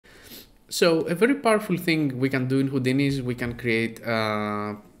So a very powerful thing we can do in Houdini is we can create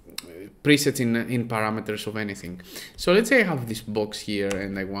presets in parameters of anything. So let's say I have this box here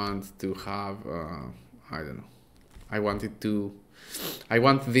and I want to have, I don't know, I want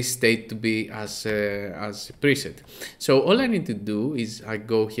this state to be as a preset. So all I need to do is I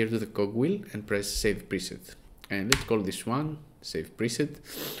go here to the cogwheel and press save preset. And let's call this one save preset.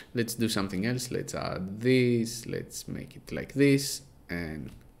 Let's do something else. Let's add this. Let's make it like this and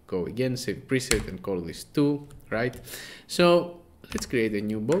go again, save preset and call this 2, right? So let's create a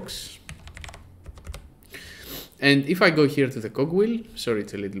new box. And if I go here to the cogwheel, sorry,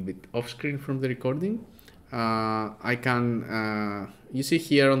 it's a little bit off screen from the recording. I can, you see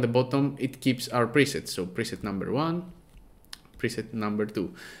here on the bottom, it keeps our presets. So preset number 1, preset number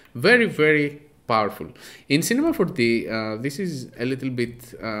 2. Very, very powerful. In Cinema4D, this is a little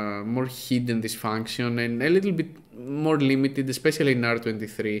bit more hidden, this function, and a little bit more limited, especially in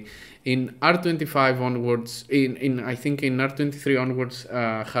R23. In R25 onwards, I think in R23 onwards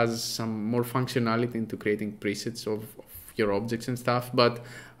has some more functionality into creating presets of your objects and stuff, but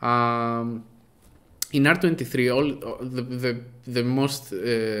in R23, all the most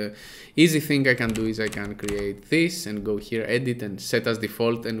easy thing I can do is I can create this and go here, edit and set as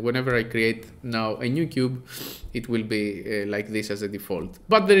default. And whenever I create now a new cube, it will be like this as a default.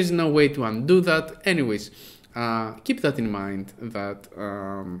 But there is no way to undo that. Anyways, keep that in mind that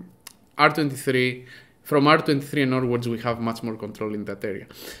R23, from R23 and onwards, we have much more control in that area.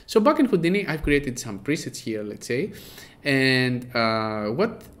 So back in Houdini, I've created some presets here, let's say. And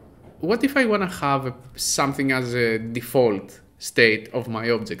what if I want to have something as a default state of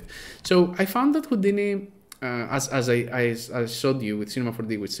my object? So I found that Houdini, as I showed you with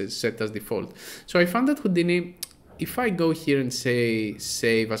Cinema4D, which says set as default. So I found that Houdini, if I go here and say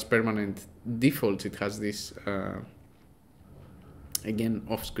save as permanent defaults, it has this, again,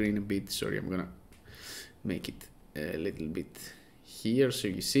 off screen a bit. Sorry, I'm going to make it a little bit here. So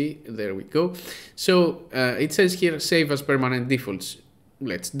you see, there we go. So it says here, save as permanent defaults.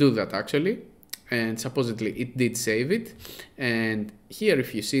 Let's do that actually, and supposedly it did save it. And here,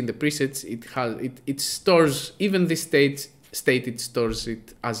 if you see in the presets, it stores even this state it stores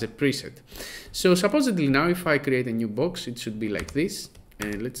it as a preset. So supposedly now, if I create a new box, it should be like this.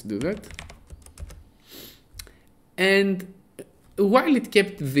 And let's do that. And while it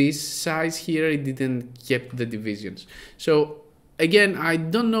kept this size here, it didn't keep the divisions. So again, I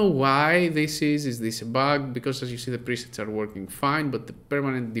don't know why this is. Is this a bug? Because as you see, the presets are working fine, but the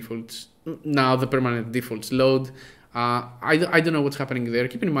permanent defaults, now the permanent defaults load. I don't know what's happening there.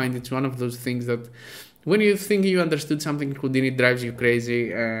 Keep in mind, it's one of those things that when you think you understood something, Houdini drives you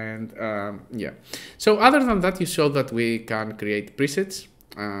crazy. And yeah. So other than that, you saw that we can create presets.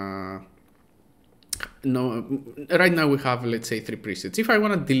 No, right now we have, let's say, 3 presets. If I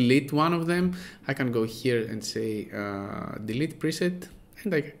want to delete one of them, I can go here and say delete preset,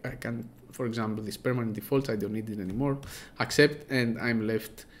 and I can, for example, this permanent default, I don't need it anymore, accept, and I'm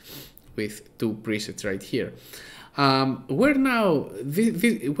left with 2 presets right here. Where now,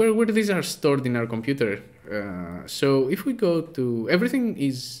 where these are stored in our computer. So if we go to, everything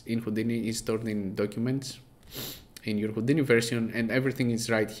is in Houdini is stored in documents, in your Houdini version, and everything is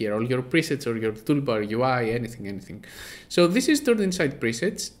right here, all your presets or your toolbar, UI, anything. So this is stored inside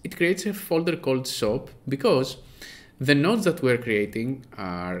presets. It creates a folder called SOP because the nodes that we're creating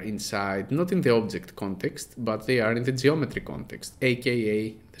are inside, not in the object context, but they are in the geometry context,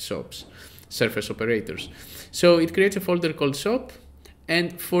 aka the SOPs, surface operators. So it creates a folder called SOP,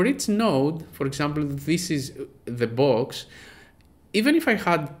 and for each node, for example, this is the box. Even if I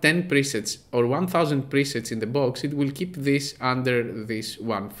had 10 presets or 1000 presets in the box, it will keep this under this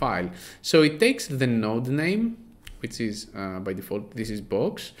one file. So it takes the node name, which is by default, this is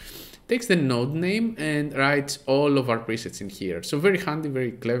box, takes the node name and writes all of our presets in here. So very handy,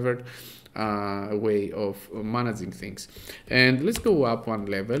 very clever way of managing things. And let's go up one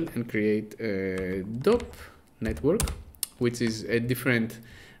level and create a DOP network, which is a different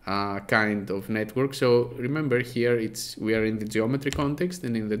kind of network. So remember here, we are in the geometry context,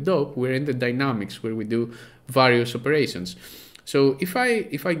 and in the DOP we're in the dynamics where we do various operations. So if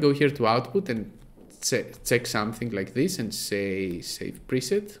I go here to output and check something like this and say save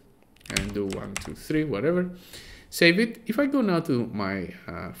preset and do 1, 2, 3, whatever, save it. If I go now to my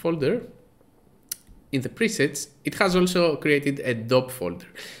folder, in the presets, it has also created a DOP folder.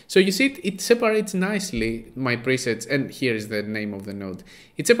 So you see it separates nicely my presets, and here is the name of the node.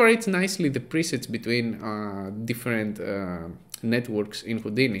 It separates nicely the presets between different networks in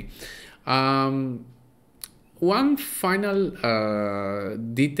Houdini. One final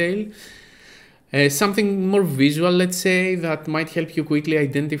detail, Something more visual, let's say, that might help you quickly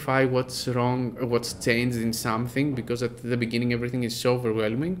identify what's wrong or what's changed in something, because at the beginning everything is so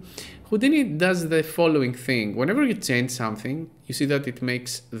overwhelming. Houdini does the following thing. Whenever you change something, you see that it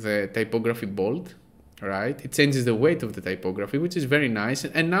makes the typography bold, right? It changes the weight of the typography, which is very nice.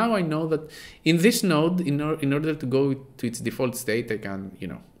 And now I know that in this node, in order to go to its default state, I can,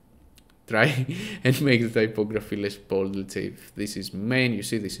 try and make the typography less bold. Let's say if this is main, you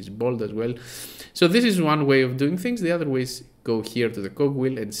see this is bold as well. So this is one way of doing things. The other way is go here to the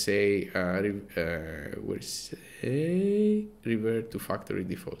cogwheel and say revert to factory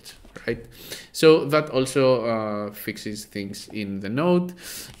defaults, right? So that also fixes things in the node.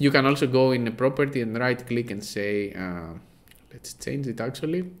 You can also go in a property and right click and say let's change it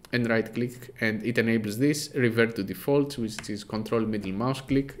actually, and right click, and it enables this revert to defaults, which is control middle mouse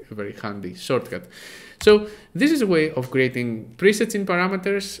click, a very handy shortcut. So this is a way of creating presets in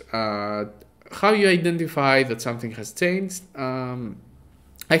parameters, how you identify that something has changed.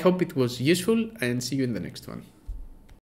 I hope it was useful, and see you in the next one.